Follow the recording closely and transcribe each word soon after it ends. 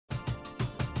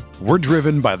We're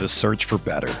driven by the search for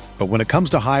better. But when it comes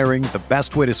to hiring, the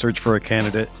best way to search for a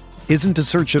candidate isn't to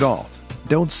search at all.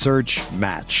 Don't search,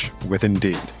 match with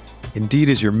Indeed. Indeed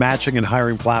is your matching and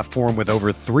hiring platform with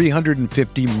over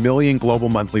 350 million global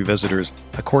monthly visitors,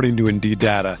 according to Indeed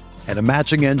data, and a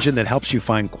matching engine that helps you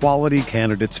find quality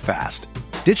candidates fast.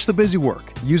 Ditch the busy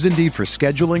work. Use Indeed for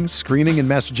scheduling, screening, and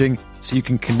messaging so you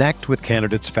can connect with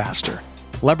candidates faster.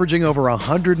 Leveraging over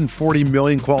 140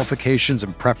 million qualifications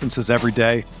and preferences every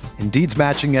day, Indeed's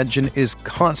matching engine is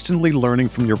constantly learning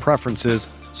from your preferences,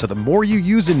 so the more you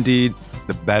use Indeed,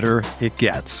 the better it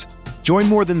gets. Join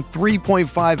more than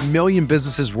 3.5 million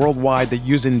businesses worldwide that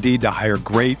use Indeed to hire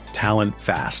great talent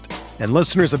fast. And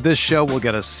listeners of this show will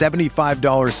get a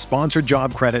 $75 sponsored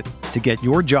job credit to get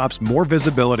your jobs more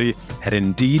visibility at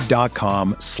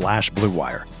Indeed.com/Blue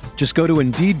Wire. Just go to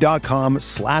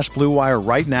Indeed.com/Blue Wire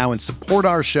right now and support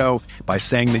our show by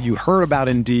saying that you heard about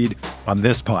Indeed on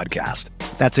this podcast.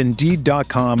 That's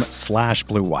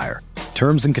Indeed.com/Blue Wire.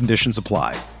 Terms and conditions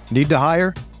apply. Need to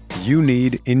hire? You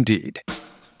need Indeed.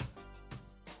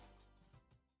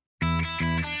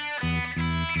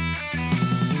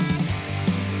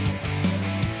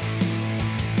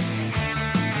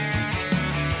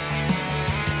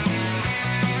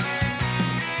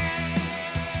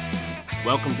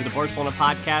 Welcome to the Barcelona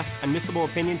Podcast, Unmissable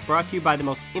Opinions brought to you by the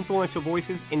most influential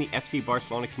voices in the FC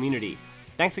Barcelona community.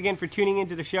 Thanks again for tuning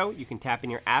into the show. You can tap in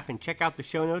your app and check out the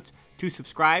show notes to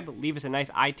subscribe, leave us a nice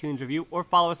iTunes review, or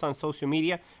follow us on social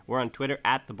media. We're on Twitter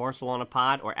at the Barcelona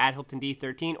Pod or at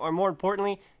HiltonD13, or more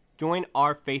importantly, join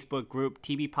our Facebook group,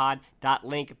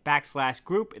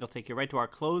 TBPod88.link/group. It'll take you right to our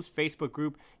closed Facebook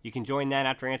group. You can join that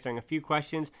after answering a few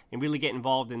questions and really get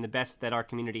involved in the best that our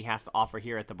community has to offer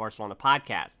here at the Barcelona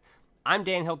Podcast. I'm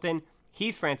Dan Hilton,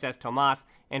 he's Frances Tomas,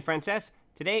 and Frances,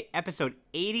 today episode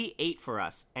 88 for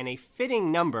us, and a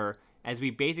fitting number as we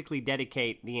basically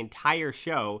dedicate the entire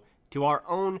show to our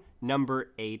own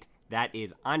number 8, that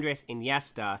is Andres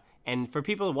Iniesta. And for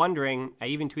people wondering, I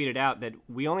even tweeted out that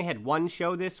we only had one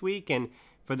show this week, and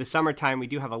for the summertime we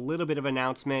do have a little bit of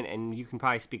announcement, and you can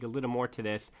probably speak a little more to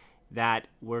this, that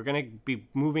we're going to be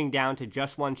moving down to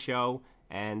just one show,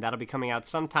 and that'll be coming out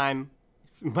sometime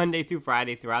Monday through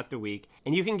Friday throughout the week.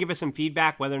 And you can give us some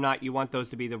feedback whether or not you want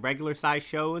those to be the regular size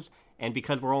shows. And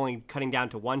because we're only cutting down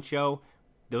to one show,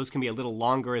 those can be a little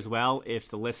longer as well if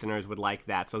the listeners would like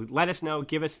that. So let us know,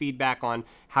 give us feedback on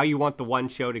how you want the one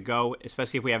show to go,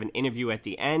 especially if we have an interview at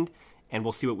the end, and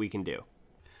we'll see what we can do.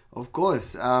 Of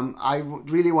course. I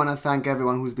really want to thank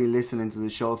everyone who's been listening to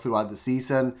the show throughout the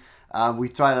season. We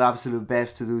tried our absolute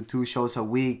best to do 2 shows a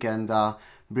week and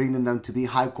bring them to be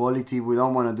high quality. We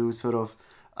don't want to do sort of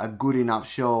a good enough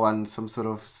show and some sort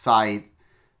of side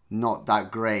not that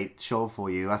great show for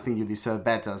you. I think you deserve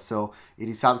better. So it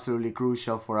is absolutely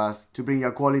crucial for us to bring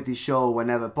a quality show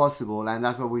whenever possible, and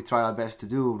that's what we try our best to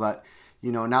do. But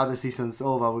you know, now the season's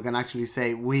over, we can actually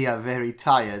say we are very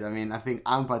tired. I mean, I think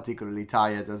I'm particularly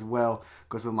tired as well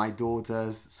because of my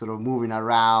daughters sort of moving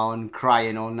around,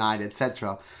 crying all night,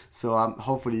 etc. So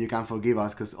hopefully you can forgive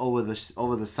us, because over the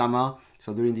summer,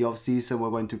 so during the off season,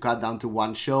 we're going to cut down to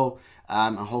one show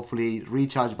and hopefully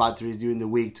recharge batteries during the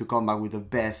week to come back with the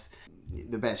best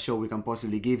show we can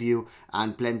possibly give you,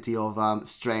 and plenty of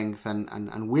strength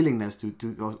and willingness to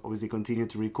obviously continue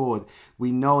to record.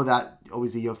 We know that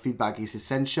obviously your feedback is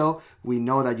essential. We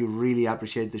know that you really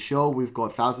appreciate the show. We've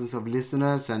got thousands of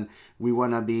listeners and we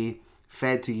want to be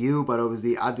fair to you, but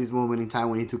obviously at this moment in time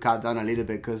we need to cut down a little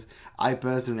bit, because I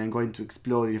personally am going to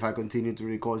explode if I continue to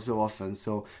record so often.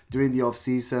 So during the off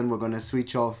season we're going to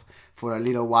switch off for a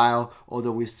little while,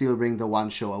 although we still bring the one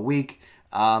show a week.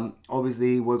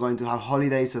 Obviously we're going to have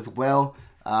holidays as well.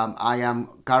 I am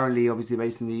currently obviously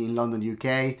based in London,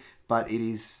 UK, but it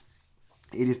is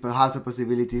perhaps a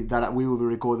possibility that we will be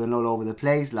recording all over the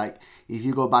place. Like if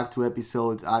you go back to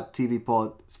episode at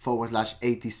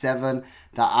TBPod88,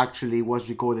 that actually was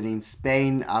recorded in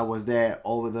Spain. I was there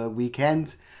over the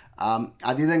weekend.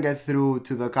 I didn't get through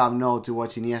to the Camp Nou to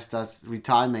watch Iniesta's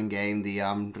retirement game, the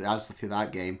Real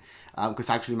Sociedad game, because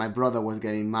actually my brother was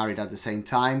getting married at the same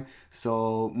time.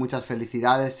 So muchas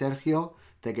felicidades, Sergio.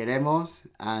 Te queremos.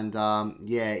 And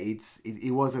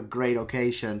it was a great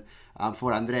occasion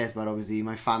for Andres, but obviously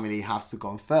my family has to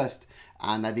come first.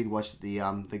 And I did watch the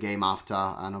game after,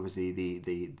 and obviously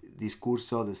the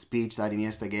discurso, the speech that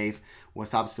Iniesta gave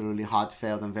was absolutely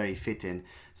heartfelt and very fitting.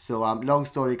 So long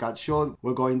story cut short,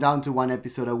 we're going down to one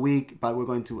episode a week, but we're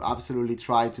going to absolutely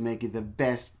try to make it the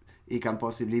best it can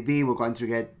possibly be. We're going to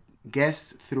get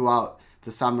guests throughout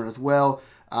the summer as well.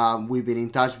 We've been in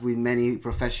touch with many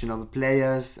professional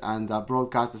players and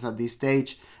broadcasters at this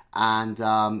stage, and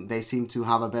they seem to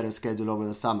have a better schedule over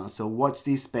the summer. So watch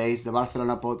this space. The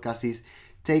Barcelona podcast is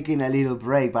taking a little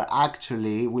break, but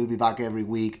actually we'll be back every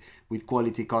week with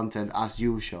quality content as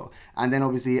usual. And then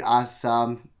obviously, as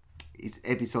it's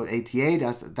episode 88,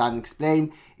 as Dan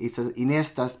explained, it's an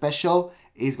Iniesta Special.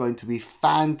 It's going to be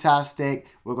fantastic.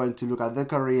 We're going to look at the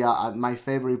career at my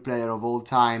favorite player of all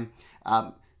time,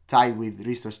 tied with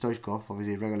Risto Stoichkov.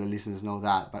 Obviously, regular listeners know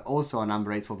that, but also a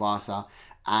number 8 for Barca.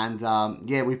 And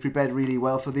we prepared really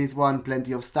well for this one.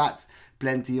 Plenty of stats,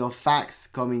 plenty of facts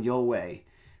coming your way.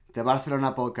 The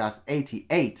Barcelona podcast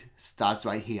 88 starts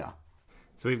right here.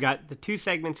 So we've got the 2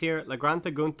 segments here. La Gran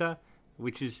Pregunta,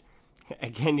 which is,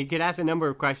 again, you could ask a number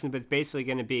of questions, but it's basically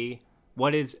going to be,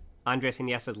 what is Andres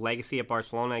Iniesta's legacy at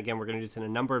Barcelona? Again, we're going to do this in a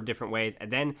number of different ways. And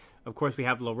then, of course, we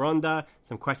have La Ronda,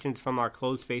 some questions from our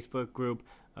closed Facebook group,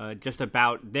 just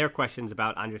about their questions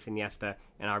about Andres Iniesta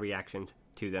and our reactions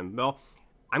to them. Well,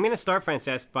 I'm going to start,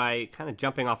 Frances, by kind of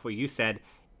jumping off what you said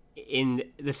in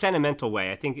the sentimental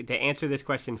way. I think to answer this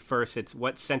question first, it's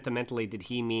what sentimentally did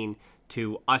he mean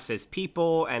to us as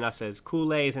people and us as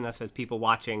culés and us as people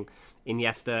watching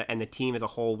Iniesta and the team as a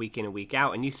whole week in and week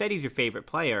out. And you said he's your favorite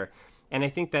player. And I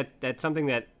think that that's something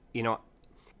that,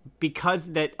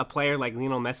 because that a player like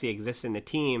Lionel Messi exists in the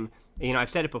team, I've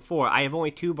said it before, I have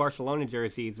only 2 Barcelona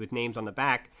jerseys with names on the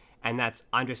back, and that's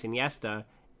Andres Iniesta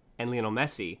and Lionel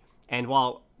Messi. And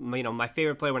while, my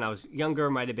favorite player when I was younger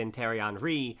might have been Thierry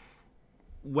Henry,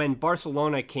 when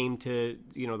Barcelona came to,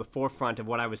 the forefront of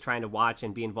what I was trying to watch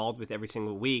and be involved with every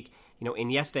single week,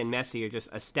 Iniesta and Messi are just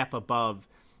a step above,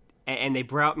 and they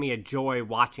brought me a joy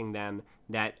watching them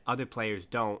that other players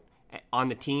don't, on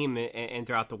the team and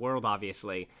throughout the world,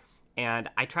 obviously. And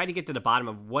I try to get to the bottom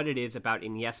of what it is about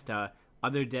Iniesta,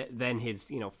 other than his,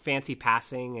 fancy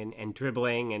passing and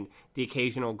dribbling and the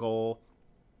occasional goal.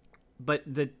 But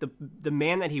the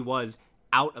man that he was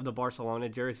out of the Barcelona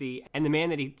jersey, and the man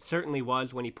that he certainly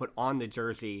was when he put on the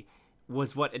jersey,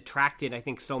 was what attracted, I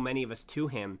think, so many of us to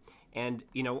him. And,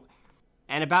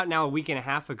 and about now a week and a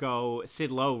half ago,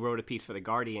 Sid Lowe wrote a piece for The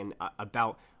Guardian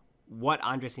about what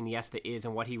Andres Iniesta is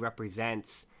and what he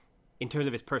represents in terms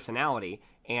of his personality.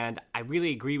 And I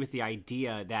really agree with the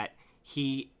idea that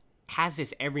he has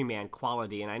this everyman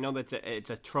quality. And I know that's it's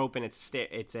a trope, and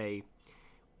it's a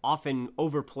often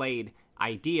overplayed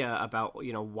idea about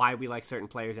why we like certain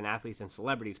players and athletes and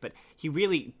celebrities, but he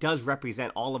really does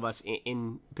represent all of us.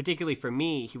 In particularly for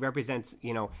me, he represents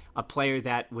a player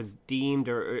that was deemed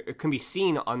or can be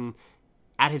seen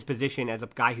at his position as a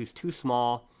guy who's too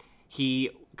small.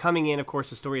 He coming in, of course,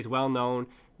 the story is well known,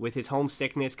 with his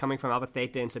homesickness coming from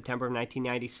Albacete in September of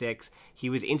 1996. He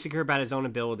was insecure about his own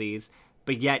abilities,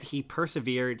 but yet he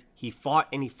persevered. He fought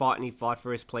and he fought and he fought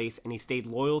for his place, and he stayed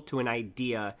loyal to an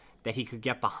idea that he could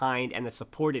get behind and that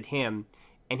supported him.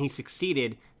 And he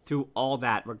succeeded through all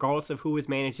that. Regardless of who was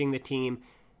managing the team,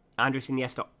 Andres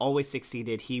Iniesta always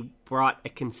succeeded. He brought a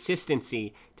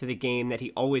consistency to the game that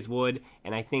he always would.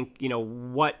 And I think,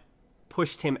 what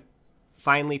pushed him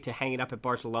finally to hang it up at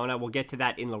Barcelona, we'll get to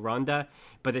that in La Ronda,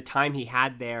 but the time he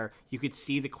had there, you could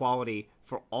see the quality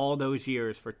for all those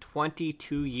years, for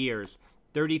 22 years,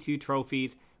 32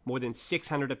 trophies, more than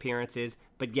 600 appearances,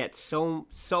 but yet so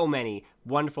many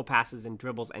wonderful passes and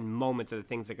dribbles and moments are the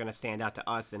things that are going to stand out to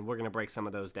us, and we're going to break some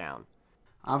of those down.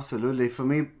 Absolutely. For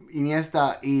me,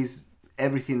 Iniesta is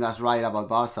everything that's right about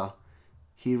Barca.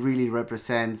 He really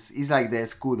represents, he's like the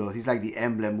escudo, he's like the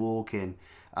emblem walking.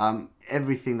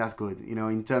 Everything that's good,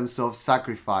 in terms of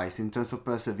sacrifice, in terms of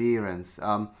perseverance.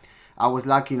 I was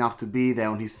lucky enough to be there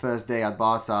on his first day at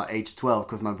Barca, age 12,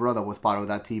 because my brother was part of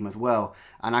that team as well,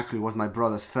 and actually was my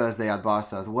brother's first day at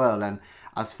Barca as well. And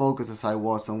as focused as I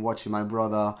was on watching my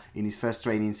brother in his first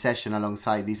training session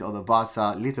alongside these other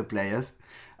Barca little players,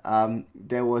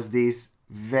 there was this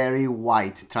very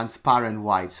white, transparent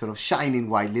white, sort of shining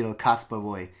white little Casper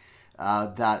boy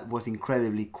that was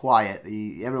incredibly quiet.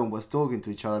 Everyone was talking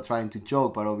to each other, trying to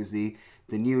joke, but obviously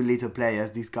the new little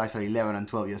players, these guys are 11 and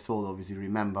 12 years old, obviously,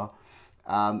 remember,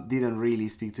 didn't really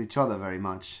speak to each other very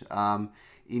much.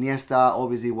 Iniesta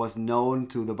obviously was known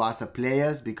to the Barca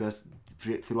players because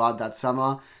throughout that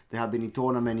summer there had been a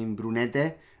tournament in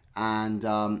Brunete, and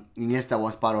Iniesta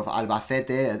was part of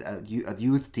Albacete, a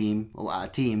youth team, or a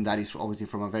team that is obviously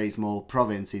from a very small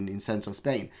province in central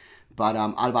Spain. But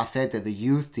Albacete, the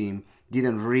youth team,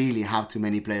 didn't really have too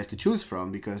many players to choose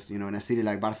from because, in a city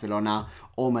like Barcelona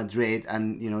or Madrid,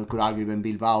 and, you could argue even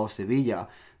Bilbao or Sevilla,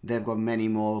 they've got many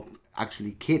more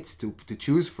actually kids to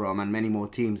choose from and many more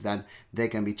teams that they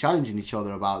can be challenging each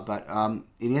other about. But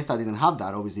Iniesta didn't have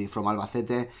that, obviously. From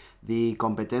Albacete, the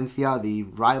competencia, the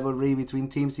rivalry between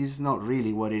teams is not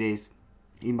really what it is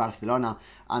in Barcelona,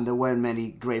 and there weren't many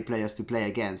great players to play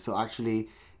against. So actually,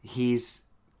 his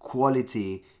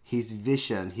quality, his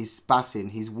vision, his passing,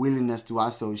 his willingness to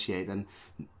associate, and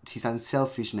his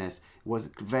unselfishness was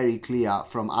very clear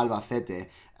from Albacete.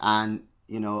 And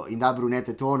in that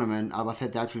Brunete tournament,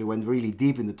 Albacete actually went really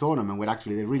deep in the tournament, where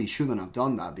actually they really shouldn't have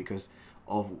done that because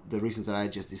of the reasons that I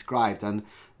just described. And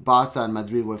Barca and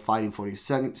Madrid were fighting for his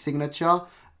signature,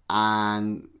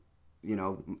 and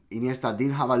Iniesta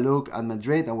did have a look at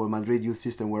Madrid and what Madrid youth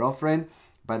system were offering,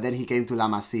 but then he came to La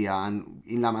Masia, and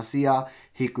in La Masia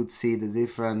he could see the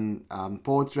different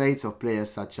portraits of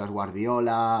players such as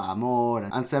Guardiola, Amor,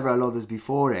 and several others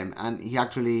before him. And he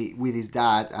actually, with his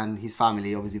dad and his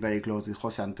family, obviously very close with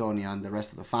Jose Antonio and the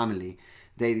rest of the family,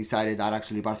 they decided that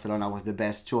actually Barcelona was the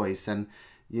best choice. And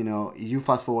you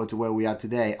fast forward to where we are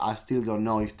today, I still don't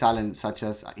know if talent such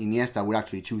as Iniesta would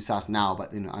actually choose us now,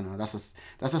 but I know that's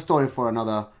a story for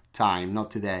another time,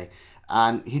 not today.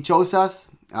 And he chose us.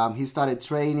 He started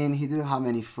training. He didn't have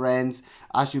many friends.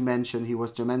 As you mentioned, he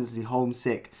was tremendously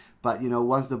homesick. But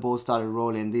once the ball started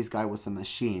rolling, this guy was a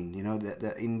machine.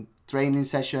 In training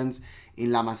sessions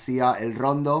in La Masia, El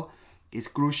Rondo is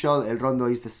crucial. El Rondo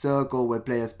is the circle where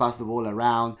players pass the ball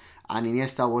around, and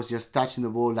Iniesta was just touching the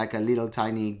ball like a little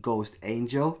tiny ghost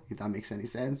angel, if that makes any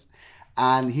sense.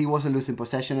 And he wasn't losing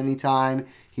possession anytime.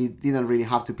 He didn't really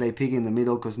have to play pig in the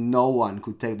middle because no one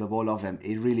could take the ball off him.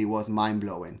 It really was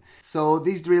mind-blowing. So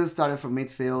these drills started from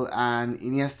midfield, and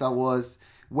Iniesta was,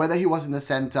 whether he was in the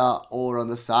center or on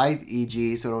the side,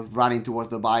 e.g. sort of running towards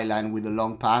the byline with a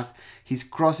long pass, his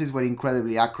crosses were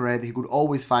incredibly accurate. He could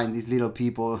always find these little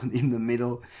people in the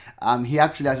middle. He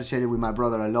actually associated with my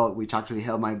brother a lot, which actually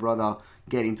helped my brother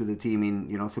get into the team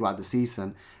throughout the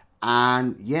season.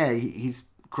 And yeah, his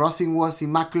crossing was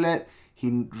immaculate.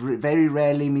 He very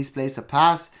rarely misplaced a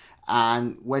pass.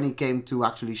 And when it came to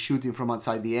actually shooting from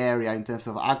outside the area in terms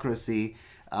of accuracy,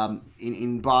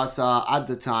 in Barca at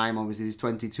the time, obviously it's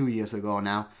 22 years ago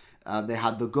now, they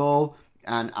had the goal,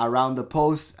 and around the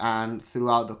post and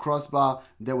throughout the crossbar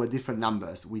there were different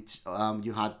numbers, which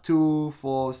you had 2,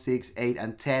 4, 6, 8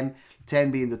 and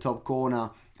 10 being the top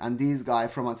corner. And this guy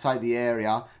from outside the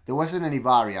area, there wasn't any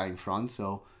barrier in front,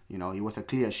 so it was a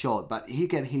clear shot, but he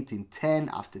kept hitting 10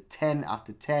 after 10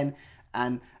 after 10.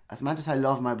 And as much as I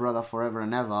love my brother forever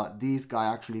and ever, this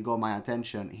guy actually got my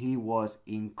attention. He was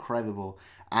incredible.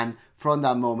 And from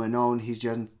that moment on, he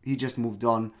just moved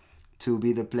on to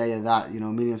be the player that,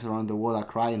 millions around the world are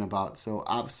crying about. So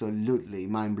absolutely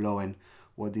mind-blowing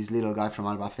what this little guy from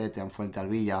Albacete and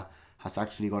Fuentealbilla has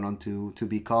actually gone on to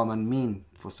become and mean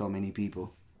for so many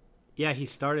people. Yeah, he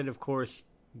started, of course,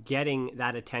 getting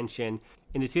that attention.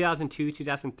 In the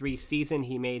 2002-2003 season,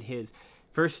 he made his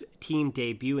first team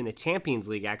debut in the Champions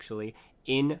League, actually,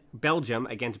 in Belgium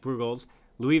against Bruegels.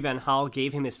 Louis van Gaal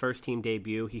gave him his first team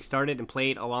debut. He started and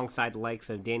played alongside the likes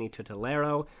of Danny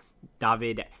Tutolero,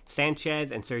 David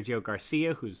Sanchez, and Sergio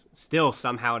Garcia, who's still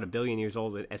somehow at 1 billion years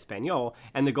old with Espanyol,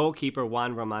 and the goalkeeper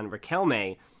Juan Roman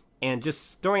Riquelme. And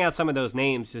just throwing out some of those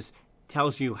names just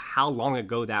tells you how long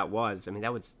ago that was. I mean,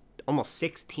 that was almost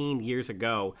 16 years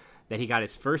ago that he got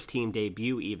his first team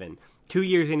debut even. 2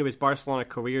 years into his Barcelona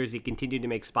career, as he continued to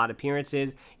make spot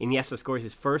appearances, Iniesta scores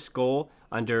his first goal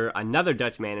under another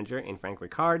Dutch manager in Frank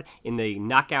Rijkaard in the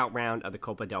knockout round of the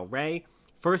Copa del Rey.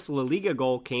 First La Liga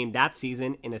goal came that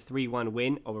season in a 3-1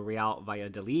 win over Real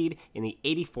Valladolid in the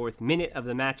 84th minute of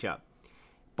the matchup.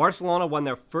 Barcelona won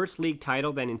their first league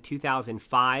title then in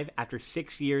 2005 after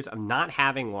 6 years of not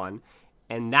having one.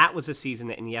 And that was the season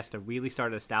that Iniesta really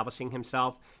started establishing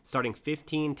himself, starting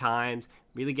 15 times,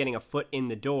 really getting a foot in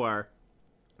the door.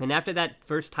 And after that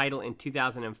first title in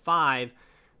 2005,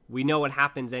 we know what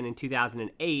happens then in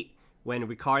 2008 when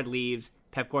Rijkaard leaves,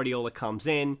 Pep Guardiola comes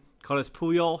in, Carlos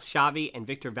Puyol, Xavi, and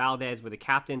Victor Valdez were the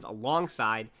captains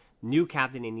alongside new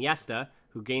captain Iniesta,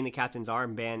 who gained the captain's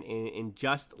armband in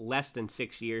just less than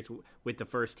 6 years with the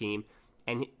first team.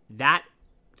 And that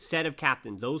set of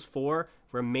captains, those four,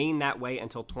 remain that way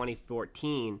until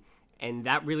 2014, and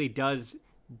that really does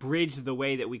bridge the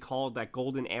way that we called that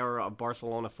golden era of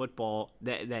Barcelona football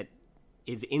that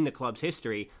is in the club's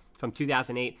history from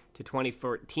 2008 to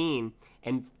 2014.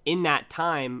 And in that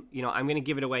time, I'm going to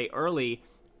give it away early.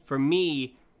 For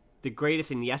me, the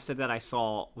greatest Iniesta that I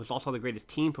saw was also the greatest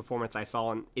team performance I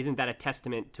saw, and isn't that a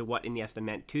testament to what Iniesta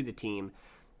meant to the team?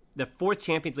 The fourth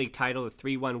Champions League title, the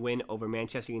 3-1 win over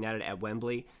Manchester United at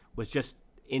Wembley, was just,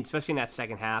 especially in that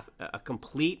second half, a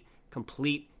complete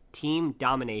team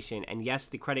domination. And yes,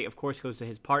 the credit, of course, goes to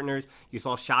his partners. You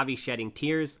saw Xavi shedding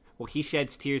tears. Well, he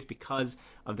sheds tears because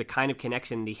of the kind of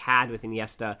connection he had with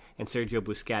Iniesta and Sergio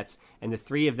Busquets. And the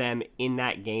three of them in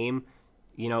that game,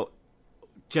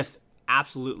 just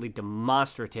absolutely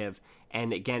demonstrative.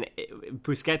 And again,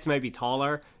 Busquets might be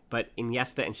taller, but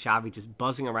Iniesta and Xavi just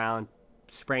buzzing around,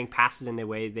 spraying passes in the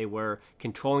way they were,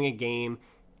 controlling a game.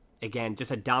 Again,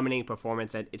 just a dominating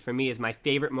performance that, for me, is my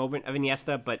favorite moment of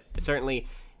Iniesta, but certainly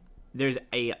there's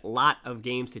a lot of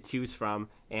games to choose from.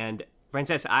 And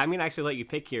Frances, I'm going to actually let you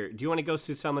pick here. Do you want to go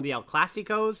through some of the El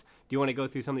Clasicos? Do you want to go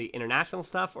through some of the international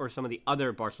stuff or some of the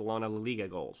other Barcelona La Liga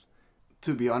goals?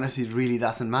 To be honest, it really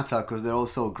doesn't matter because they're all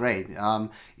so great.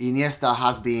 Iniesta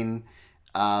has been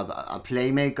a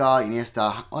playmaker.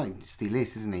 Iniesta, still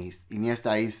is, isn't he?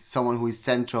 Iniesta is someone who is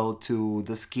central to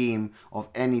the scheme of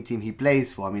any team he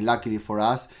plays for. I mean, luckily for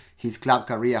us, his club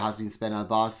career has been spent at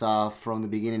Barca from the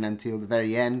beginning until the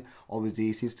very end. Obviously,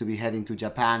 he seems to be heading to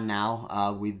Japan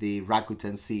now with the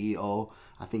Rakuten CEO.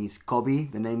 I think it's Kobe,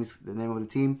 the name of the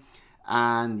team.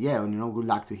 And yeah, good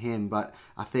luck to him. But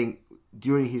I think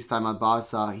during his time at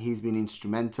Barca, he's been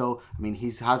instrumental. I mean,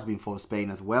 he has been for Spain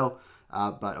as well.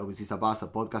 But obviously it's a Barca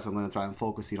podcast, so I'm going to try and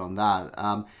focus it on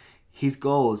that. His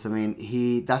goals, I mean,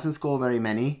 he doesn't score very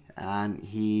many, and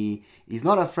he's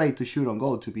not afraid to shoot on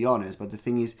goal, to be honest. But the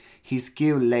thing is, his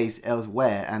skill lays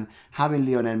elsewhere, and having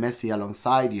Lionel Messi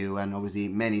alongside you, and obviously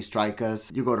many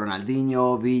strikers, you got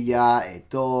Ronaldinho, Villa,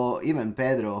 Eto'o, even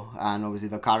Pedro, and obviously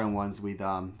the current ones with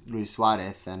Luis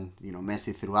Suarez and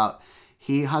Messi throughout.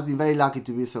 He has been very lucky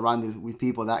to be surrounded with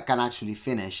people that can actually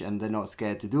finish, and they're not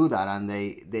scared to do that, and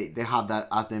they have that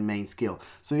as their main skill.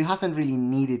 So he hasn't really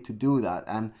needed to do that,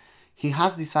 and he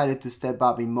has decided to step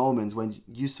up in moments when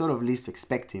you sort of least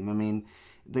expect him. I mean,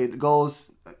 the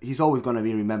goals, he's always going to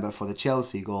be remembered for the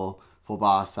Chelsea goal for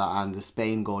Barca and the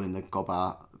Spain goal in the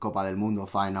Copa del Mundo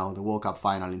final, the World Cup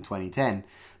final in 2010.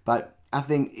 But I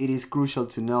think it is crucial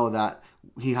to know that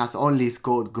he has only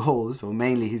scored goals, or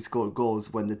mainly he scored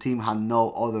goals when the team had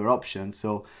no other option.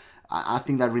 So I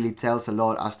think that really tells a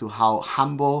lot as to how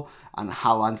humble and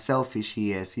how unselfish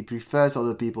he is. He prefers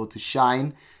other people to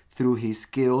shine through his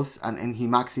skills, and he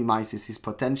maximizes his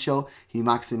potential, he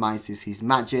maximizes his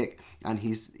magic, and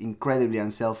he's incredibly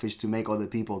unselfish to make other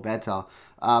people better.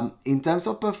 In terms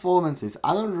of performances,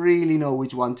 I don't really know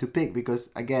which one to pick because,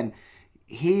 again,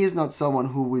 he is not someone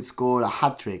who would score a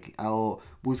hat-trick or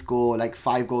would score like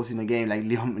 5 goals in a game like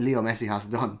Leo Messi has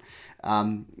done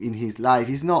in his life.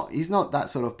 He's not that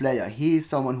sort of player. He is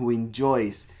someone who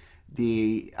enjoys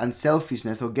the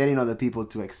unselfishness of getting other people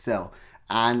to excel.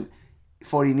 And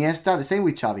for Iniesta, the same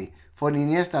with Xavi. For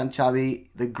Iniesta and Xavi,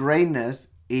 the greatness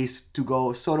is to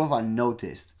go sort of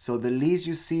unnoticed. So the least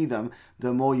you see them,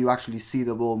 the more you actually see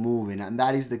the ball moving. And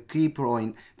that is the key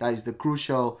point, that is the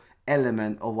crucial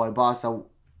element of why Barca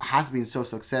has been so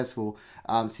successful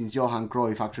since Johan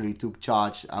Cruyff actually took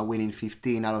charge, winning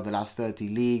 15 out of the last 30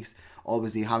 leagues,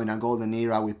 obviously having a golden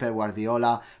era with Pep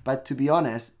Guardiola. But to be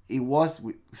honest, it was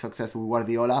successful with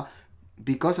Guardiola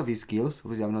because of his skills.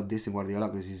 Obviously, I'm not dissing Guardiola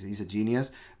because he's a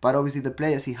genius, but obviously the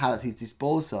players he had at his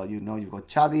disposal, you've got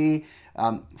Xavi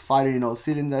firing in all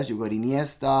cylinders, you've got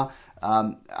Iniesta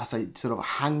as a sort of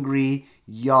hungry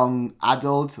young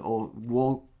adult or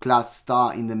world-class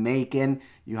star in the making.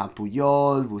 You have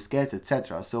Puyol, Busquets,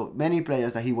 etc. So many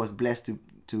players that he was blessed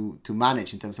to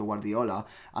manage in terms of Guardiola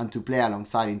and to play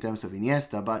alongside in terms of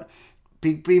Iniesta. But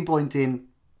pinpointing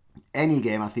any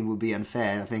game, I think, would be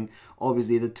unfair. I think,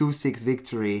 obviously, the 2-6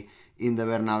 victory in the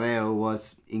Bernabeu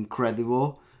was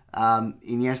incredible.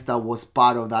 Iniesta was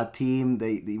part of that team.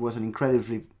 It was an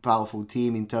incredibly powerful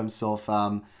team in terms of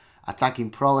attacking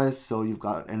prowess. So you've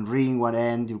got Henry in one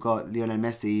end, you've got Lionel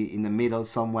Messi in the middle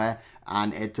somewhere,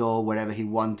 and Eto'o wherever he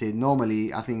wanted.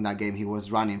 Normally, I think in that game he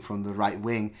was running from the right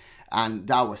wing, and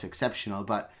that was exceptional.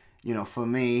 But, for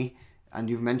me, and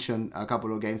you've mentioned a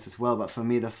couple of games as well, but for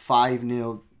me, the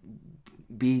 5-0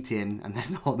 beating, and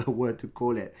there's no other word to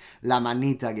call it, La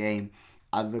Manita game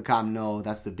at the Camp Nou,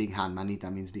 that's the big hand.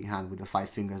 Manita means big hand with the 5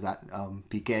 fingers that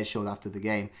Piqué showed after the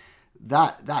game.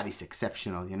 That is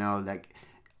exceptional, like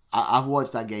I've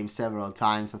watched that game several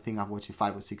times. I think I've watched it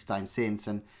 5 or 6 times since,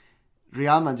 and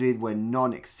Real Madrid were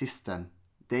non-existent.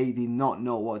 They did not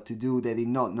know what to do. They did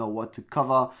not know what to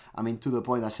cover. I mean, to the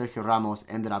point that Sergio Ramos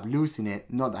ended up losing it.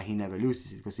 Not that he never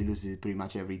loses it, because he loses it pretty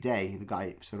much every day. The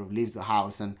guy sort of leaves the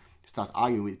house and starts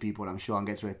arguing with people, I'm sure, and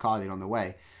gets red carded on the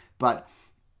way. But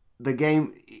the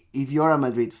game, if you're a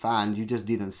Madrid fan, you just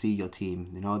didn't see your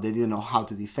team. They didn't know how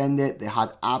to defend it. They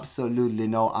had absolutely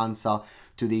no answer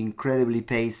to the incredibly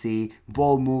pacey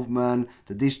ball movement,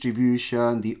 the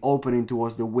distribution, the opening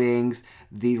towards the wings,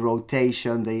 the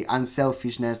rotation, the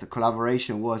unselfishness, the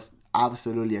collaboration was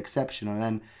absolutely exceptional.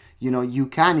 And, you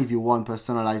can, if you want,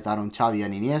 personalize that on Xavi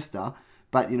and Iniesta,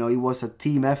 but, it was a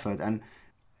team effort. And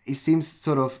it seems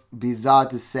sort of bizarre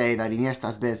to say that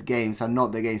Iniesta's best games are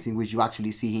not the games in which you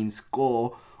actually see him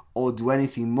score or do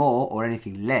anything more or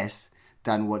anything less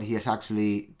than what he is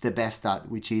actually the best at,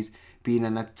 which is being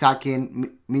an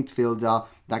attacking midfielder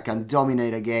that can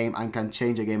dominate a game and can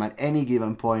change a game at any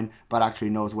given point, but actually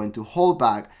knows when to hold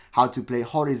back, how to play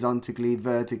horizontally,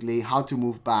 vertically, how to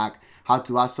move back, how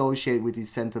to associate with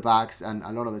his centre-backs, and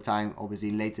a lot of the time, obviously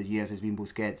in later years, it's been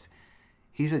Busquets.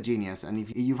 He's a genius, and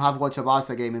if you have watched a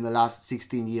Barca game in the last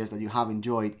 16 years that you have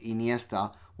enjoyed,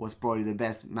 Iniesta was probably the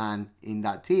best man in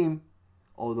that team,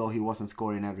 although he wasn't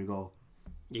scoring every goal.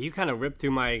 Yeah, you kind of ripped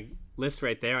through my list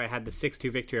right there. I had the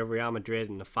 6-2 victory over Real Madrid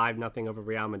and the 5-0 over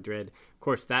Real Madrid. Of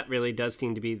course, that really does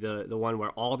seem to be the one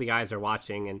where all the eyes are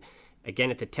watching, and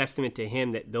again, it's a testament to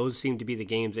him that those seem to be the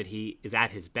games that he is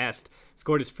at his best.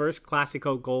 Scored his first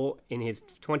Clásico goal in his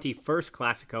 21st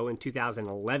Clásico in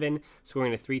 2011,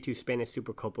 scoring a 3-2 Spanish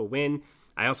Supercopa win.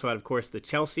 I also had, of course, the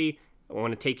Chelsea. I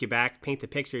want to take you back, paint the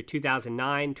picture.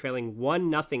 2009, trailing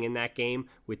 1-0 in that game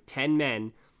with 10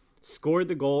 men, scored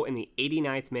the goal in the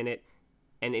 89th minute.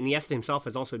 And Iniesta himself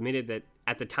has also admitted that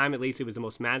at the time, at least, it was the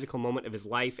most magical moment of his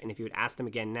life. And if you would ask him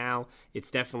again now,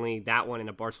 it's definitely that one in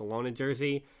a Barcelona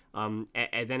jersey. And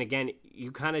then again,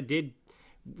 you kind of did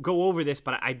go over this,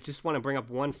 but I just want to bring up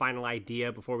one final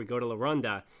idea before we go to La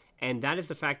Ronda. And that is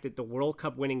the fact that the World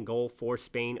Cup winning goal for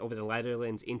Spain over the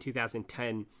Netherlands in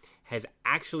 2010 has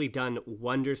actually done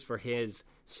wonders for his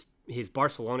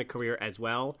Barcelona career as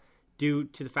well, due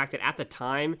to the fact that at the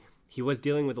time, he was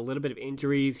dealing with a little bit of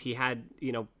injuries. He had,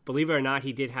 believe it or not,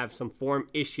 he did have some form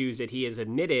issues that he has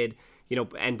admitted,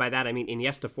 and by that I mean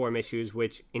Iniesta form issues,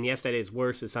 which Iniesta at his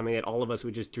worst is something that all of us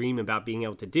would just dream about being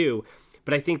able to do.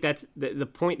 But I think that's the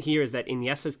point here is that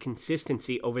Iniesta's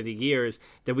consistency over the years,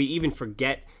 that we even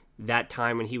forget that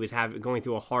time when he was going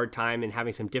through a hard time and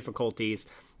having some difficulties,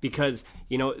 because,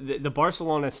 the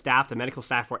Barcelona staff, the medical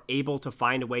staff, were able to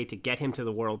find a way to get him to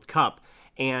the World Cup.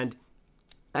 And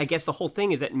I guess the whole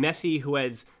thing is that Messi, who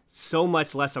has so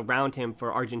much less around him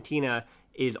for Argentina,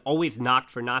 is always knocked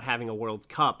for not having a World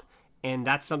Cup. And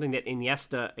that's something that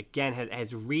Iniesta, again,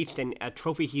 has reached, and a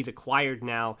trophy he's acquired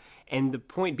now. And the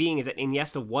point being is that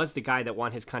Iniesta was the guy that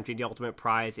won his country the ultimate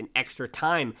prize in extra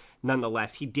time,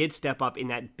 nonetheless. He did step up in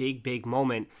that big, big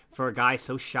moment for a guy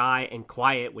so shy and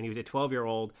quiet when he was a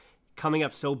 12-year-old, coming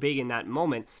up so big in that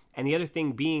moment. And the other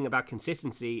thing being about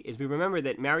consistency is we remember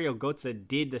that Mario Götze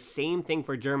did the same thing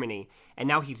for Germany, and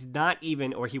now he's not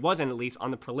even, or he wasn't at least, on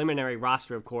the preliminary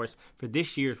roster, of course, for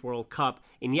this year's World Cup.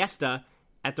 Iniesta,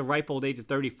 at the ripe old age of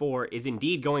 34, is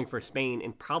indeed going for Spain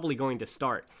and probably going to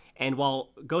start. And while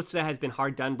Götze has been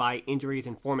hard done by injuries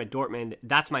and form at Dortmund,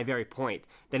 that's my very point,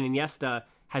 that Iniesta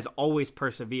has always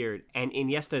persevered. And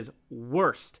Iniesta's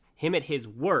worst, him at his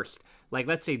worst, like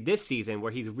let's say this season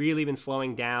where he's really been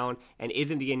slowing down and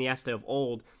isn't the Iniesta of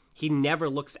old, he never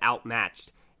looks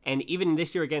outmatched. And even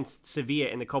this year against Sevilla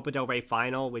in the Copa del Rey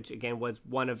final, which again was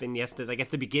one of Iniesta's, I guess,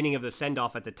 the beginning of the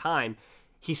send-off at the time,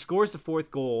 he scores the fourth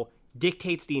goal,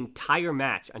 dictates the entire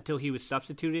match until he was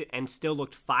substituted, and still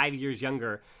looked 5 years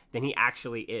younger than he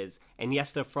actually is.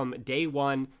 Iniesta, from day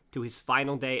one to his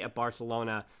final day at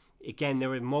Barcelona, again, there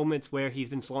were moments where he's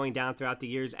been slowing down throughout the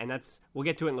years, and we'll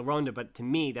get to it in La Ronda, but to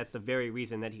me, that's the very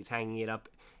reason that he's hanging it up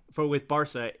with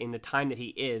Barca in the time that he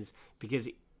is, because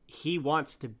he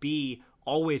wants to be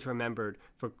always remembered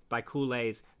by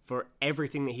culés for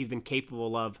everything that he's been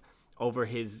capable of over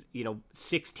his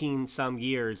 16 some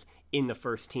years in the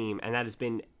first team, and that has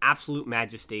been absolute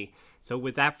majesty. So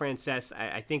with that, Frances,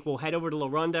 I think we'll head over to La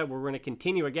Ronda, where we're going to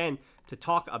continue again to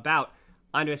talk about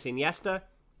Andres Iniesta.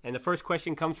 And the first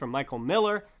question comes from Michael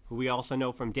Miller, who we also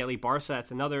know from Daily Barca.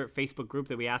 That's another Facebook group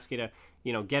that we ask you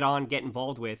to, get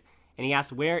involved with. And he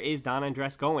asked, where is Don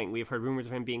Andres going? We've heard rumors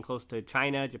of him being close to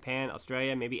China, Japan,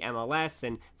 Australia, maybe MLS.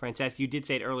 And Frances, you did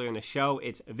say it earlier in the show,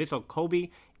 it's Vissel Kobe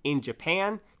in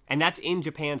Japan. And that's in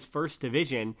Japan's first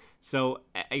division. So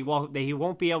while he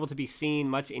won't be able to be seen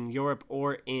much in Europe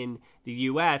or in the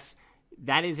U.S.,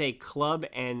 that is a club,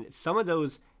 and some of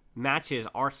those matches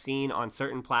are seen on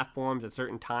certain platforms at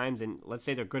certain times, and let's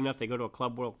say they're good enough, they go to a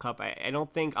Club World Cup. I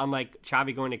don't think, unlike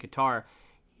Xavi going to Qatar,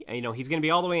 he's going to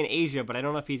be all the way in Asia, but I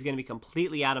don't know if he's going to be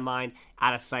completely out of mind,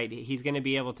 out of sight. He's going to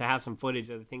be able to have some footage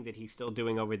of the things that he's still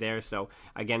doing over there. So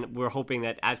again, we're hoping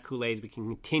that as culés we can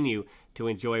continue to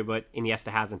enjoy what Iniesta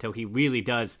has until he really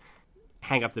does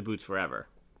hang up the boots forever.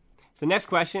 So next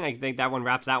question, I think that one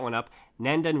wraps that one up.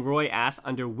 Nandan Roy asks,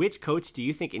 under which coach do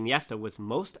you think Iniesta was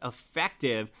most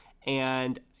effective?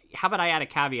 And how about I add a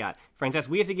caveat? Frances,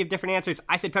 we have to give different answers.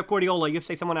 I said Pep Guardiola. You have to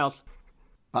say someone else.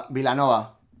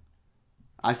 Villanova.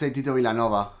 I say Tito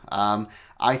Villanova.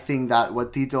 I think that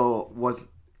what Tito was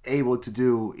able to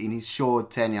do in his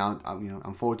short tenure,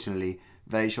 unfortunately,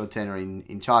 very short tenure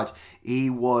in charge, he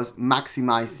was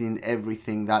maximizing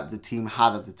everything that the team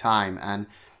had at the time. And,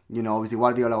 obviously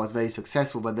Guardiola was very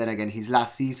successful, but then again, his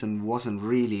last season wasn't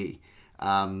really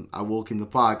a walk in the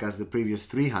park as the previous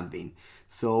 3 had been.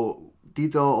 So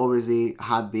Tito obviously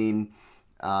had been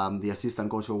the assistant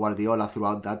coach of Guardiola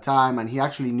throughout that time, and he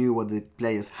actually knew what the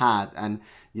players had. And,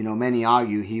 many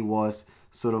argue he was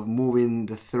sort of moving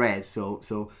the thread.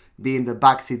 So being the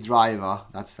backseat driver,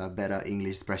 that's a better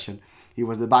English expression. He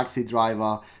was the backseat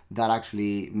driver that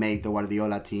actually made the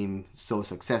Guardiola team so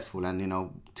successful.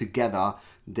 And, together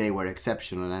they were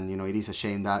exceptional. And, it is a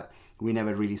shame that we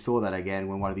never really saw that again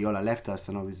when Guardiola left us.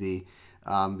 And obviously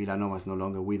Villanova is no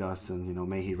longer with us. And,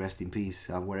 may he rest in peace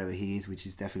wherever he is, which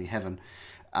is definitely heaven.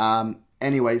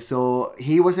 Anyway, so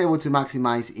he was able to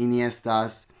maximize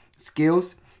Iniesta's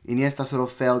skills. Iniesta sort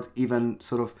of felt even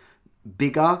sort of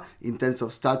bigger in terms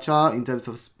of stature, in terms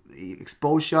of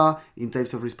exposure, in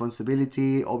terms of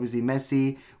responsibility. Obviously,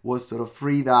 Messi was sort of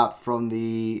freed up from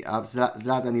the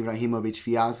Zlatan Ibrahimovic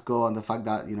fiasco and the fact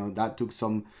that, that took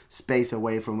some space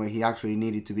away from where he actually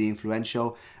needed to be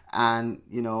influential. And,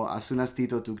 as soon as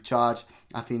Tito took charge,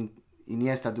 I think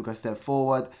Iniesta took a step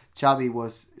forward. Xavi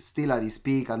was still at his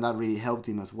peak, and that really helped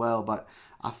him as well. But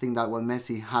I think that what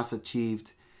Messi has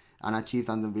achieved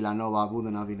under Villanova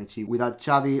wouldn't have been achieved without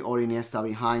Xavi or Iniesta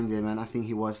behind him. And I think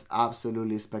he was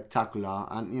absolutely spectacular.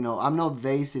 And, I'm not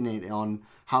basing it on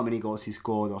how many goals he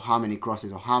scored or how many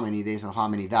crosses or how many this or how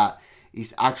many that.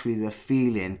 It's actually the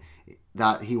feeling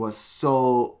that he was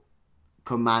so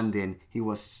commanding, he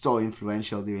was so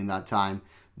influential during that time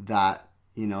that,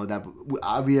 that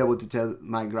I'll be able to tell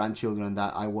my grandchildren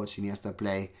that I watched Iniesta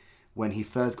play when he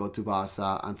first got to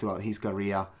Barca and throughout his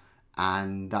career.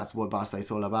 And that's what Barca is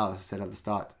all about, as I said at the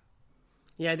start.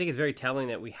 Yeah, I think it's very telling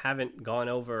that we haven't gone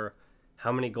over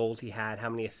how many goals he had, how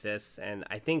many assists. And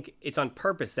I think it's on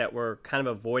purpose that we're kind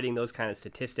of avoiding those kind of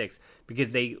statistics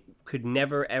because they could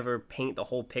never, ever paint the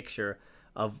whole picture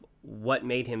of what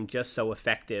made him just so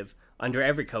effective under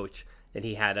every coach that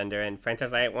he had under. And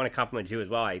Frances, I want to compliment you as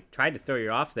well. I tried to throw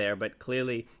you off there, but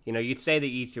clearly, you'd say that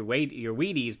you eat your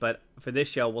Wheaties, but for this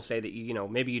show, we'll say that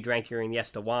maybe you drank your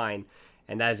Iniesta wine,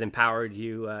 and that has empowered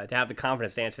you to have the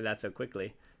confidence to answer that so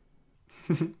quickly.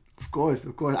 Of course.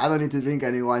 I don't need to drink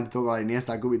any wine to talk about Iniesta.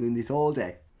 I could be doing this all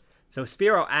day. So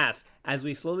Spiro asks, as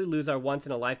we slowly lose our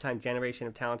once-in-a-lifetime generation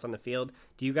of talents on the field,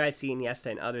 do you guys see Iniesta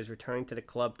and others returning to the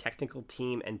club, technical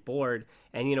team, and board?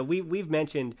 And, we've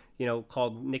mentioned,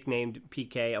 nicknamed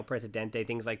PK, El Presidente,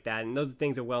 things like that. And those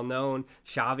things are well known.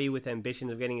 Xavi with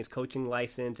ambitions of getting his coaching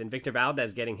license, and Victor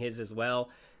Valdez getting his as well.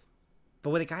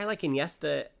 But with a guy like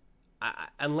Iniesta,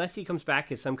 unless he comes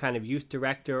back as some kind of youth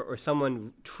director or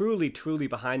someone truly, truly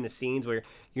behind the scenes where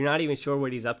you're not even sure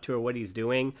what he's up to or what he's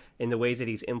doing in the ways that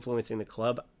he's influencing the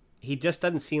club, he just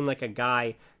doesn't seem like a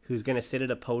guy who's going to sit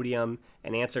at a podium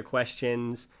and answer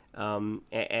questions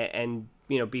and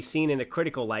be seen in a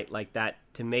critical light like that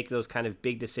to make those kind of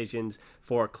big decisions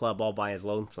for a club all by his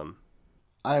lonesome.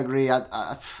 I agree.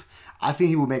 I think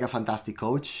he would make a fantastic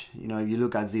coach. If you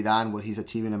look at Zidane, what he's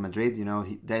achieving in Madrid,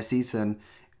 their season,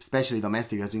 especially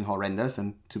domestic, has been horrendous.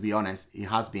 And to be honest, it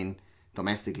has been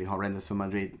domestically horrendous for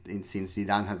Madrid since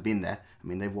Zidane has been there. I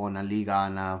mean, they've won a Liga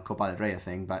and a Copa del Rey, I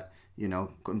think. But,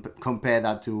 compare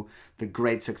that to the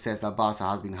great success that Barca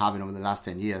has been having over the last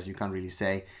 10 years. You can't really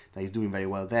say that he's doing very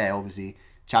well there. Obviously,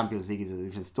 Champions League is a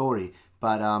different story.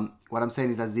 But what I'm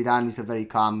saying is that Zidane is a very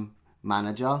calm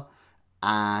manager.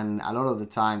 And a lot of the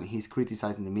time, he's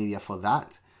criticizing the media for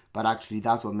that. But actually,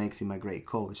 that's what makes him a great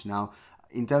coach. Now,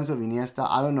 in terms of Iniesta,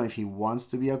 I don't know if he wants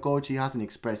to be a coach. He hasn't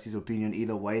expressed his opinion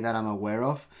either way that I'm aware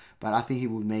of. But I think he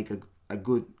would make a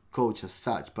good coach as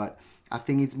such. But I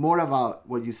think it's more about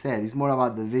what you said. It's more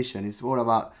about the vision. It's more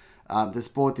about the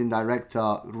sporting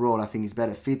director role. I think is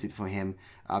better fitted for him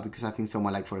because I think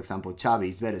someone like, for example, Xavi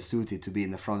is better suited to be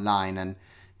in the front line and,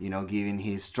 giving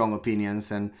his strong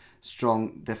opinions and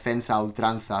strong defensa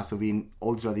ultranza, so being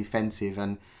ultra defensive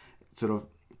and sort of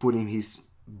putting his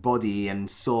body and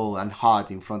soul and heart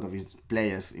in front of his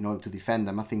players in order to defend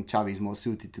them. I think Xavi is more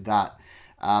suited to that.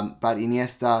 But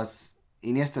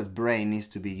Iniesta's brain needs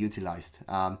to be utilized.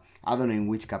 I don't know in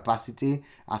which capacity.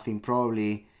 I think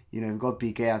probably, you've got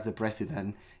Piqué as the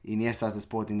president, Iniesta as the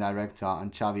sporting director,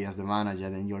 and Xavi as the manager,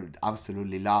 then you're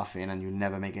absolutely laughing and you'll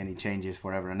never make any changes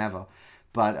forever and ever.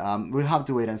 But we'll have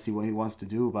to wait and see what he wants to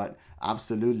do. But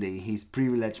absolutely, his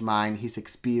privileged mind, his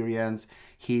experience,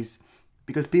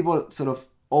 because people sort of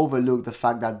overlook the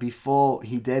fact that before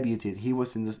he debuted, he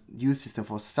was in the youth system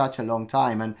for such a long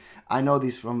time. And I know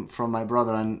this from my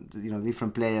brother and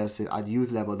different players at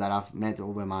youth level that I've met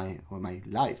over my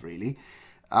life, really.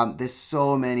 There's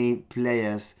so many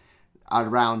players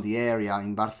around the area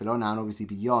in Barcelona and obviously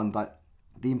beyond, but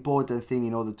the important thing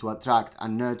in order to attract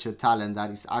and nurture talent that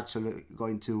is actually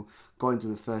going to go into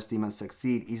the first team and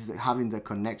succeed is having the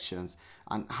connections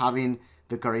and having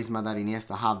the charisma that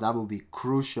Iniesta have. That will be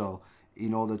crucial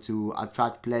in order to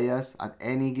attract players at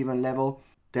any given level,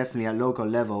 definitely at local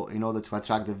level, in order to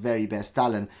attract the very best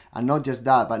talent. And not just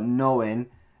that, but knowing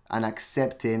and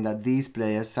accepting that these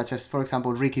players, such as, for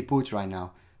example, Ricky Puig right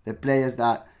now, the players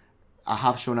that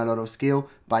have shown a lot of skill,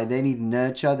 but they need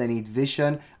nurture, they need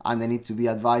vision, and they need to be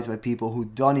advised by people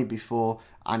who've done it before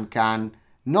and can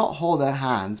not hold their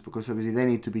hands, because obviously they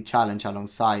need to be challenged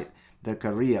alongside their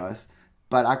careers,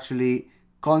 but actually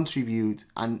contribute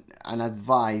and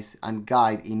advise and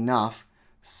guide enough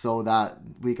so that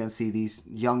we can see these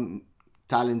young,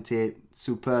 talented,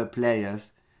 superb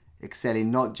players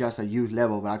excelling not just at youth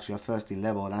level, but actually at first team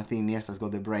level. And I think Iniesta's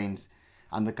got the brains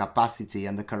and the capacity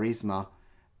and the charisma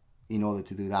in order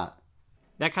to do that.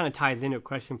 That kind of ties into a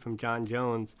question from John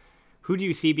Jones. Who do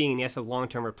you see being Iniesta's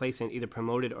long-term replacement, either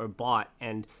promoted or bought?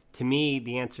 And to me,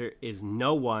 the answer is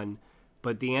no one.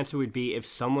 But the answer would be, if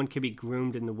someone could be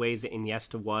groomed in the ways that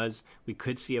Iniesta was, we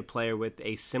could see a player with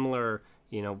a similar,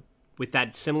 with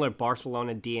that similar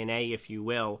Barcelona DNA, if you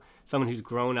will, someone who's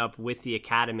grown up with the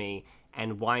academy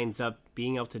and winds up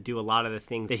being able to do a lot of the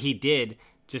things that he did,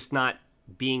 just not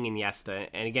being Iniesta.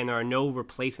 And again, there are no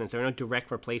replacements. There are no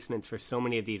direct replacements for so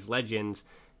many of these legends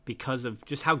because of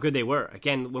just how good they were.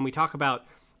 Again, when we talk about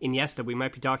Iniesta, we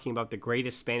might be talking about the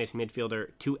greatest Spanish midfielder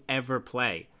to ever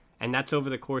play. And that's over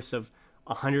the course of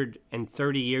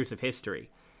 130 years of history.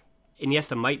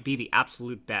 Iniesta might be the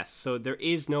absolute best. So there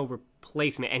is no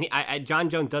replacement. And John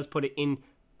Jones does put it in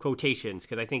quotations,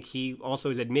 because I think he also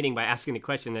is admitting by asking the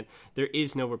question that there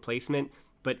is no replacement.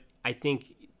 But I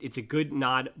think it's a good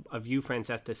nod of you,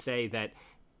 Frances, to say that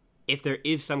if there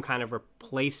is some kind of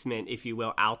replacement, if you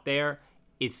will, out there,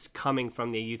 it's coming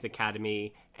from the youth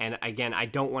academy. And again, I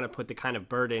don't want to put the kind of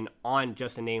burden on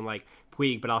just a name like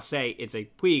Puig, but I'll say it's a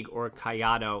Puig or a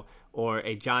Callado or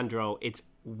a Jandro. It's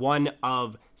one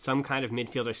of some kind of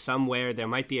midfielder somewhere. There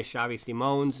might be a Xavi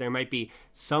Simons. There might be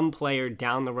some player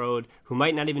down the road who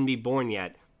might not even be born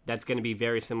yet that's going to be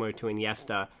very similar to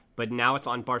Iniesta. But now it's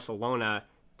on Barcelona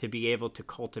to be able to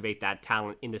cultivate that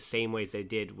talent in the same ways they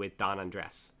did with Don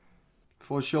Andres.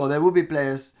 For sure. There will be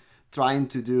players trying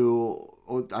to do,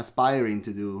 or aspiring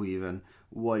to do even,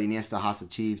 what Iniesta has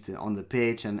achieved on the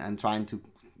pitch and trying to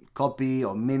copy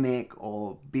or mimic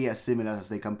or be as similar as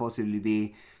they can possibly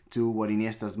be to what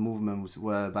Iniesta's movements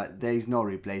were. But there is no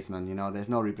replacement, there's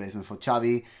no replacement for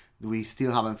Xavi. We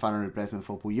still haven't found a replacement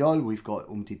for Puyol. We've got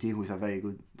Umtiti, who's a very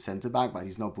good centre-back, but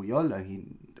he's not Puyol, and he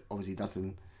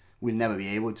obviously will never be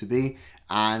able to be.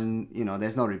 And,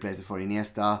 there's no replacement for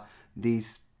Iniesta.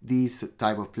 These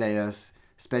type of players,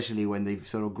 especially when they've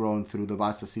sort of grown through the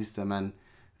Barca system and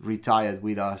retired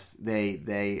with us,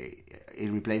 they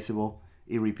irreplaceable,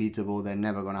 irrepeatable. They're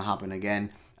never going to happen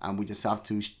again. And we just have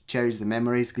to cherish the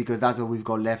memories, because that's what we've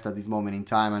got left at this moment in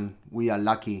time. And we are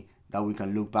lucky that we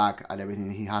can look back at everything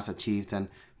that he has achieved. And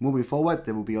moving forward,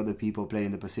 there will be other people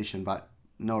playing the position, but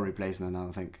no replacement, I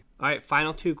don't think. All right,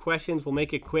 final two questions. We'll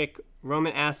make it quick.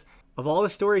 Roman asks, of all the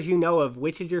stories you know of,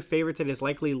 which is your favorite that is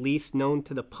likely least known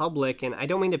to the public? And I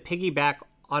don't mean to piggyback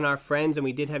on our friends, and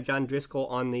we did have John Driscoll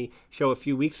on the show a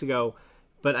few weeks ago,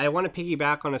 but I want to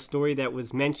piggyback on a story that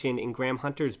was mentioned in Graham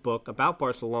Hunter's book about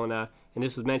Barcelona, and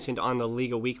this was mentioned on the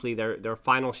Liga Weekly, their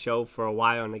final show for a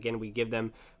while. And again, we give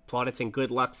them plaudits and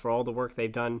good luck for all the work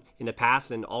they've done in the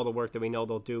past and all the work that we know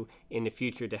they'll do in the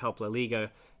future to help La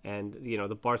Liga and,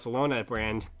 the Barcelona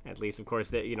brand, at least, of course,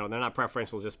 they're not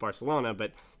preferential just Barcelona,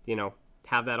 but,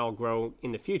 have that all grow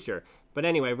in the future. But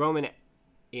anyway, Roman,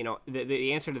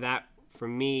 the answer to that for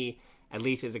me, at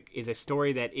least, is a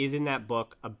story that is in that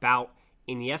book about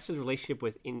Iniesta's relationship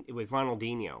with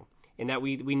Ronaldinho, and that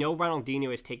we know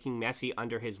Ronaldinho is taking Messi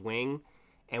under his wing,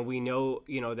 and we know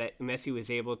that Messi was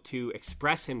able to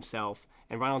express himself,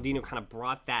 and Ronaldinho kind of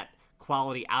brought that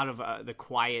quality out of the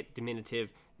quiet,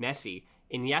 diminutive Messi.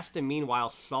 Iniesta, meanwhile,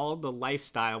 saw the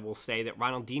lifestyle, we'll say, that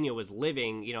Ronaldinho was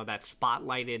living, that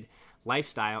spotlighted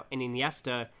lifestyle, and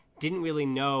Iniesta didn't really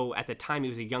know at the time, he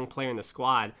was a young player in the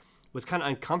squad, was kind of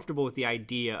uncomfortable with the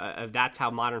idea of that's how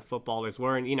modern footballers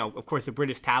were. And, of course, the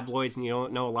British tabloids, and you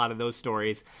don't know a lot of those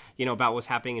stories, about what's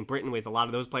happening in Britain with a lot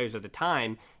of those players at the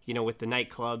time, with the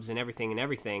nightclubs and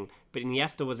everything. But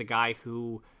Iniesta was a guy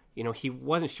who he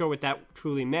wasn't sure what that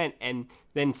truly meant. And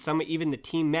then even the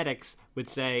team medics would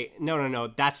say, no,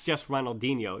 that's just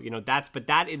Ronaldinho. But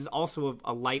that is also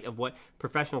a light of what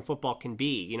professional football can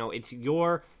be. It's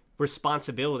your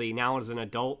responsibility now as an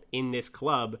adult in this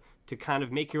club to kind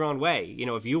of make your own way.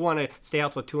 If you want to stay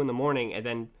out till 2 a.m. and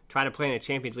then try to play in a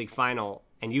Champions League final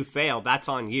and you fail, that's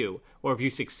on you. Or if you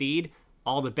succeed,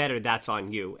 all the better, that's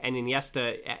on you. And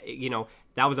Iniesta,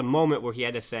 that was a moment where he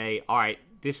had to say, all right,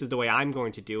 this is the way I'm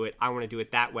going to do it. I want to do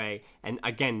it that way. And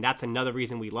again, that's another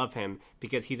reason we love him,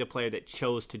 because he's a player that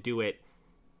chose to do it.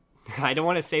 I don't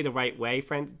want to say the right way,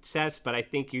 Frances, but I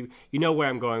think you know where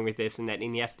I'm going with this, and that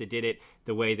Iniesta did it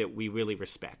the way that we really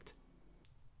respect.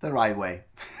 The right way.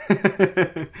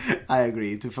 I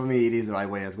agree. For me, it is the right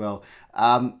way as well.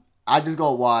 I just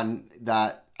got one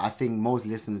that I think most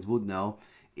listeners would know.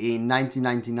 In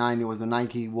 1999, it was the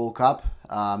Nike World Cup.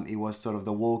 It was sort of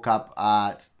the World Cup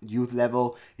at youth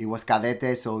level. It was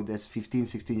cadete, so there's 15,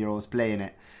 16-year-olds playing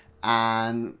it.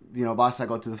 And, Barca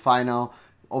got to the final,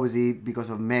 obviously because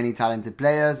of many talented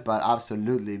players, but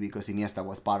absolutely because Iniesta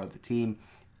was part of the team.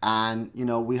 And,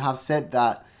 we have said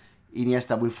that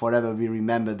Iniesta will forever be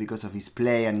remembered because of his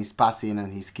play and his passing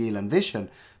and his skill and vision.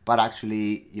 But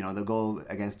actually, the goal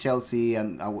against Chelsea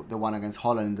and the one against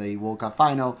Holland in the World Cup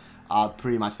final are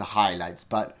pretty much the highlights.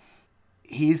 But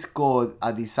he scored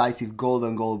a decisive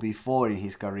golden goal before in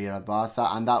his career at Barca,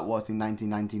 and that was in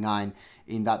 1999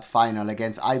 in that final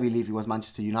against, I believe it was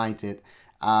Manchester United.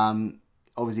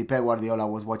 Obviously, Pep Guardiola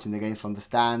was watching the game from the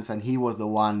stands, and he was the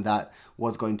one that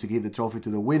was going to give the trophy to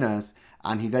the winners.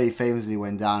 And he very famously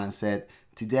went down and said,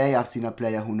 "Today I've seen a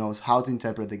player who knows how to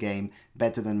interpret the game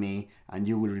better than me, and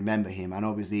you will remember him." And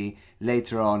obviously,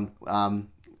 later on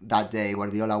that day,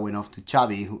 Guardiola went off to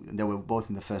Xavi, they were both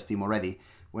in the first team already,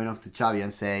 went off to Xavi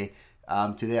and say,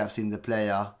 "Today I've seen the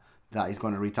player that is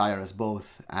going to retire us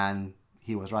both." And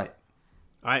he was right.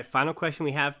 All right, final question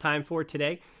we have time for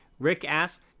today. Rick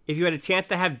asks, if you had a chance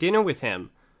to have dinner with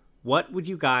him, what would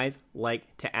you guys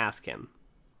like to ask him?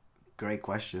 Great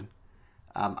question.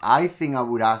 I think I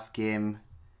would ask him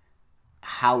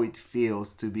how it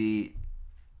feels to be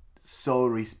so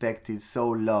respected, so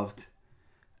loved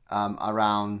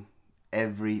around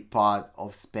every part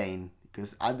of Spain.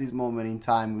 Because at this moment in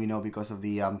time, we know because of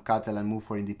the Catalan move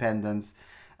for independence,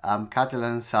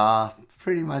 Catalans are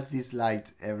pretty much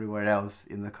disliked everywhere else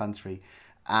in the country.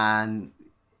 And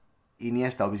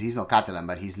Iniesta, obviously, he's not Catalan,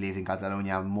 but he's lived in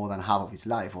Catalonia more than half of his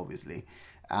life, obviously.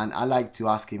 And I like to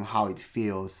ask him how it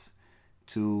feels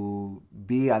to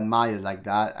be admired like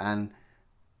that. And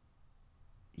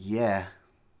yeah,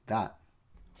 that.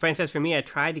 Frances, for me, I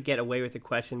tried to get away with the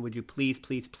question, would you please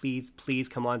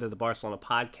come on to the Barcelona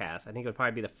podcast? I think it would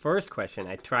probably be the first question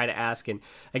I try to ask. And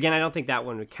again, I don't think that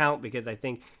one would count, because I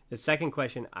think the second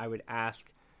question I would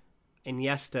ask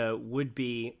Iniesta would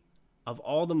be, of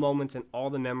all the moments and all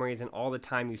the memories and all the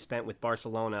time you spent with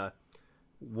Barcelona,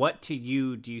 what to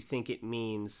you do you think it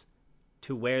means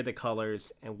to wear the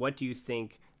colors, and what do you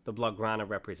think the Blaugrana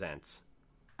represents?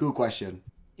 Good question.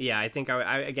 Yeah, I think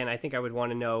I think I would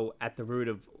want to know at the root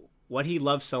of what he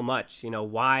loves so much.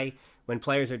 Why, when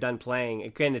players are done playing,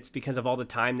 again, it's because of all the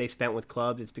time they spent with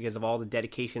clubs. It's because of all the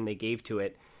dedication they gave to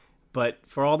it. But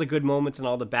for all the good moments and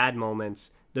all the bad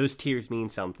moments, those tears mean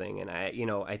something. And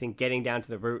I think getting down to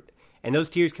the root, and those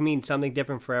tears can mean something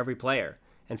different for every player.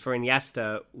 And for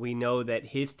Iniesta, we know that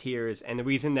his tears, and the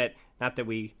reason that,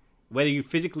 whether you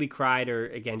physically cried or,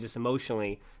 again, just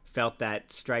emotionally felt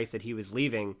that strife that he was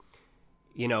leaving,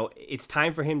 it's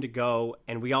time for him to go,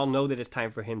 and we all know that it's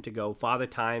time for him to go. Father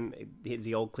Time,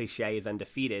 the old cliche, is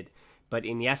undefeated, but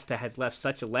Iniesta has left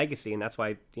such a legacy, and that's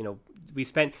why,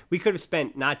 we could have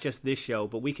spent not just this show,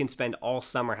 but we can spend all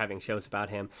summer having shows about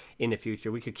him in the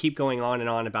future. We could keep going on and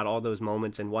on about all those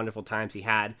moments and wonderful times he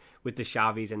had with the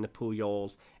Xavis and the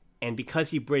Pujols, and because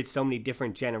he bridged so many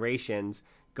different generations,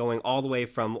 going all the way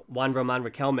from Juan Román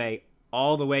Riquelme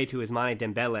all the way to Ousmane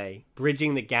Dembele,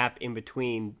 bridging the gap in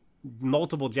between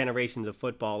multiple generations of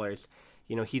footballers.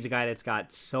 He's a guy that's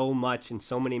got so much and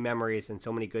so many memories and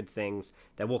so many good things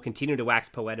that will continue to wax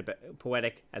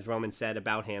poetic, as Roman said,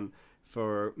 about him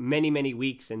for many, many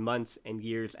weeks and months and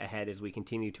years ahead as we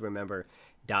continue to remember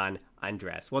Don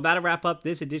Andres. Well, that'll wrap up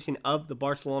this edition of the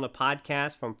Barcelona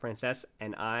podcast from Frances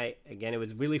and I. Again, it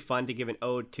was really fun to give an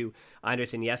ode to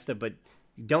Andres Iniesta, but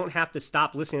you don't have to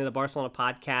stop listening to the Barcelona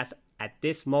podcast at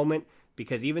this moment,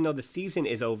 because even though the season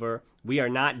is over, we are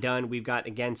not done. We've got,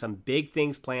 again, some big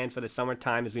things planned for the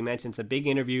summertime. As we mentioned, some big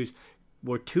interviews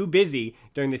were too busy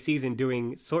during the season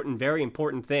doing certain very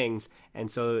important things, and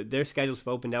so their schedules have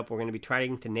opened up. We're going to be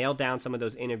trying to nail down some of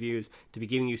those interviews to be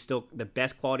giving you still the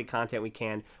best quality content we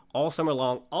can all summer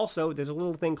long. Also, there's a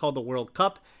little thing called the World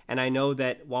Cup, and I know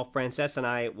that while Frances and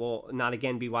I will not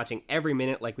again be watching every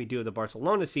minute like we do of the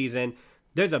Barcelona season,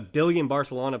 there's a billion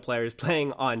Barcelona players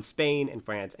playing on Spain and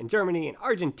France and Germany and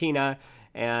Argentina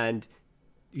and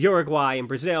Uruguay and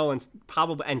Brazil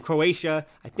and Croatia.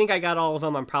 I think I got all of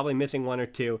them. I'm probably missing one or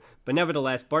two. But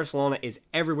nevertheless, Barcelona is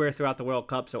everywhere throughout the World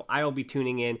Cup, so I will be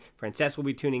tuning in. Frances will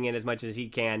be tuning in as much as he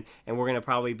can, and we're going to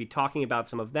probably be talking about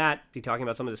some of that, be talking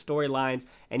about some of the storylines,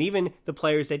 and even the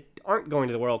players that aren't going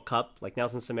to the World Cup, like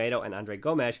Nelson Semedo and Andre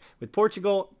Gomes. With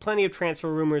Portugal, plenty of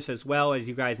transfer rumors as well, as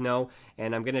you guys know,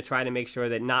 and I'm going to try to make sure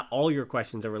that not all your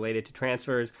questions are related to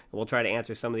transfers. We'll try to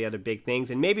answer some of the other big things,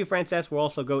 and maybe Frances will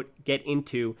also get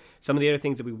into some of the other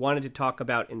things that we wanted to talk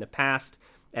about in the past,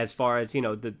 as far as,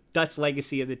 the Dutch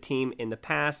legacy of the team in the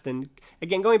past. And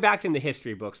again, going back in the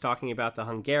history books, talking about the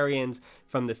Hungarians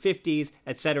from the 50s,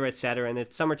 etc., etc. And the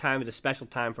summertime is a special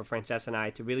time for Frances and I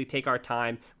to really take our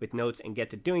time with notes and get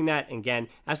to doing that. And again,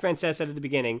 as Frances said at the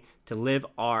beginning, to live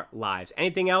our lives.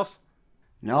 Anything else?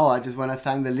 No, I just want to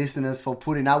thank the listeners for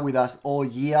putting up with us all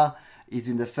year. It's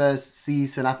been the first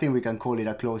season. I think we can call it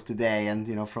a close today.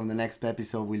 And, from the next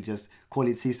episode, we'll just call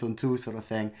it season 2 sort of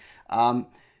thing.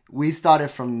 We started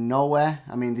from nowhere.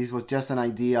 I mean, this was just an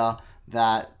idea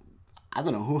that, I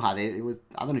don't know who had it.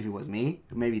 I don't know if it was me,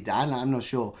 maybe Dan, I'm not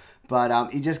sure.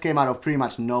 But it just came out of pretty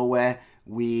much nowhere.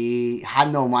 We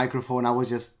had no microphone. I was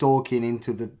just talking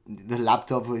into the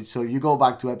laptop. So if you go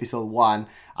back to episode 1,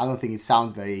 I don't think it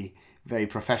sounds very, very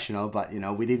professional, but,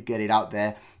 we did get it out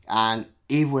there. And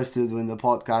if we're still doing the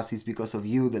podcast, it's because of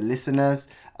you, the listeners.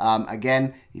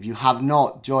 Again, if you have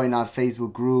not joined our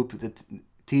Facebook group, the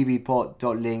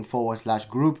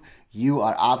TBPod88.link/group, you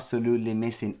are absolutely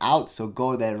missing out. So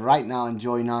go there right now and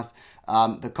join us.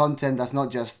 The content does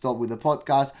not just stop with the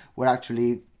podcast. We're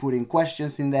actually putting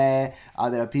questions in there.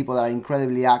 There are people that are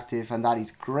incredibly active, and that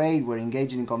is great. We're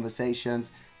engaging in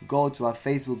conversations. Go to our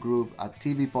Facebook group at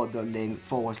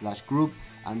tbpod.link/group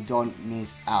and don't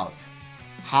miss out.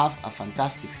 Have a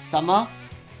fantastic summer,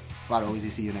 but obviously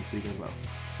see you next week as well.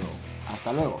 So,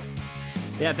 hasta luego.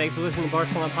 Yeah, thanks for listening to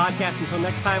Barcelona Podcast. Until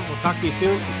next time, we'll talk to you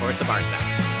soon. And Forza Barca.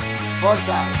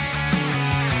 Forza!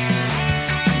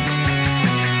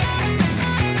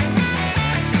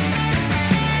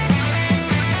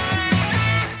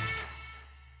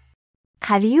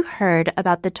 Have you heard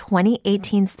about the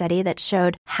 2018 study that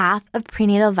showed half of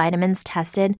prenatal vitamins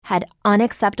tested had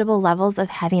unacceptable levels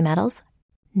of heavy metals?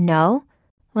 No?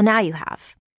 Well, now you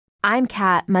have. I'm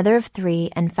Kat, mother of 3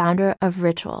 and founder of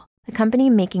Ritual, the company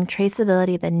making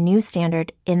traceability the new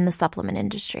standard in the supplement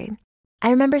industry. I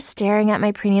remember staring at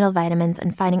my prenatal vitamins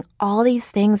and finding all these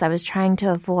things I was trying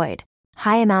to avoid.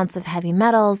 High amounts of heavy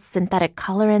metals, synthetic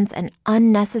colorants, and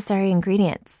unnecessary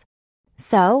ingredients.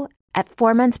 So, at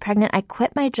 4 months pregnant, I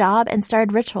quit my job and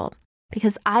started Ritual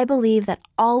because I believe that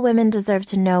all women deserve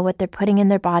to know what they're putting in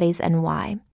their bodies and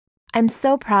why. I'm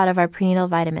so proud of our prenatal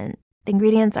vitamin. The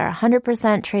ingredients are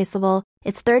 100% traceable,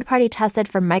 it's third-party tested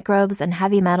for microbes and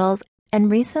heavy metals,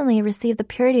 and recently received the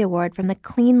Purity Award from the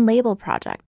Clean Label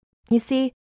Project. You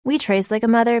see, we trace like a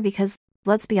mother because,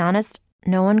 let's be honest,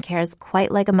 no one cares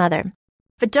quite like a mother.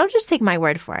 But don't just take my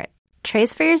word for it.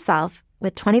 Trace for yourself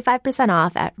with 25%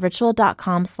 off at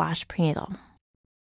ritual.com/prenatal.